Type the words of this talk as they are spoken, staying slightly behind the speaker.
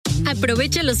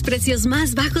Aprovecha los precios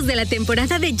más bajos de la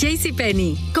temporada de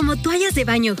JCPenney. Como toallas de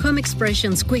baño Home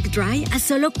Expressions Quick Dry a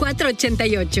solo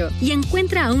 $4.88. Y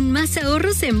encuentra aún más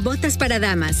ahorros en botas para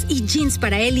damas y jeans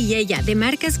para él y ella de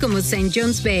marcas como St.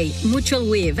 John's Bay, Mutual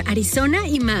Weave, Arizona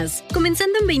y más.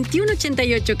 Comenzando en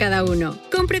 $21.88 cada uno.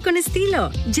 Compre con estilo.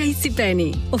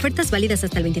 JCPenney. Ofertas válidas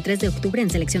hasta el 23 de octubre en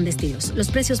selección de estilos. Los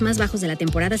precios más bajos de la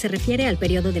temporada se refiere al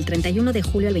periodo del 31 de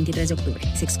julio al 23 de octubre.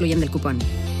 Se excluyen del cupón.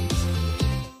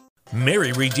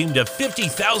 Mary redeemed a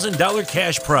 $50,000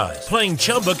 cash prize playing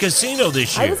Chumba Casino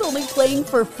this year. I was only playing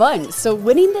for fun, so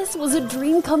winning this was a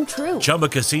dream come true. Chumba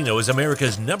Casino is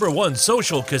America's #1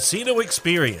 social casino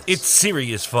experience. It's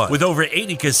serious fun. With over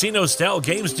 80 casino-style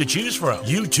games to choose from,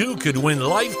 you too could win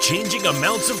life-changing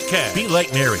amounts of cash. Be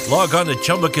like Mary. Log on to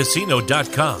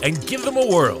ChumbaCasino.com and give them a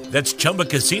whirl. That's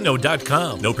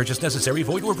ChumbaCasino.com. No purchase necessary.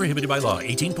 Void or prohibited by law.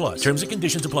 18 plus. Terms and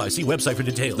conditions apply. See website for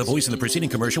details. The voice in the preceding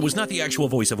commercial was not the actual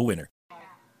voice of a winner.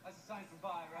 That's a sign for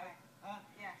buy, right? Huh?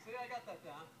 Yeah. See, I got that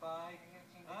down. Buy.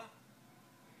 Huh?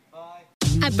 Buy.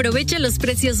 Aprovecha los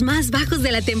precios más bajos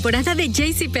de la temporada de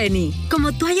JCPenney.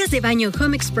 Como toallas de baño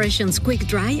Home Expressions Quick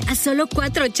Dry a solo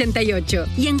 $4.88.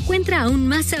 Y encuentra aún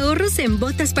más ahorros en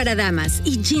botas para damas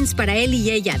y jeans para él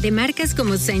y ella de marcas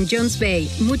como St. John's Bay,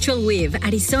 Mutual Weave,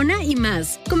 Arizona y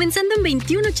más. Comenzando en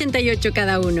 $21.88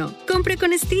 cada uno. Compre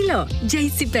con estilo.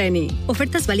 JCPenney.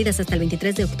 Ofertas válidas hasta el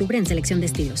 23 de octubre en selección de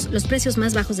estilos. Los precios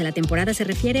más bajos de la temporada se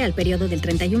refiere al periodo del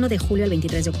 31 de julio al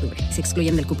 23 de octubre. Se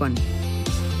excluyen del cupón.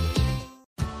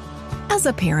 As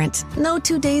a parent, no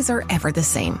 2 days are ever the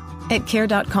same. At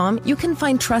Care.com, you can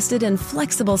find trusted and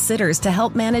flexible sitters to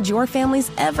help manage your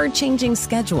family's ever-changing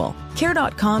schedule.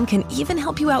 Care.com can even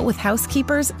help you out with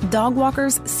housekeepers, dog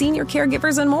walkers, senior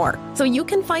caregivers, and more, so you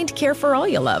can find care for all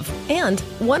you love. And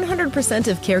 100%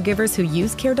 of caregivers who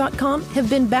use Care.com have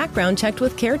been background checked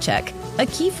with CareCheck, a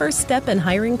key first step in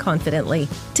hiring confidently.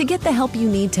 To get the help you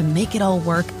need to make it all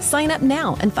work, sign up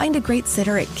now and find a great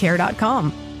sitter at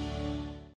Care.com.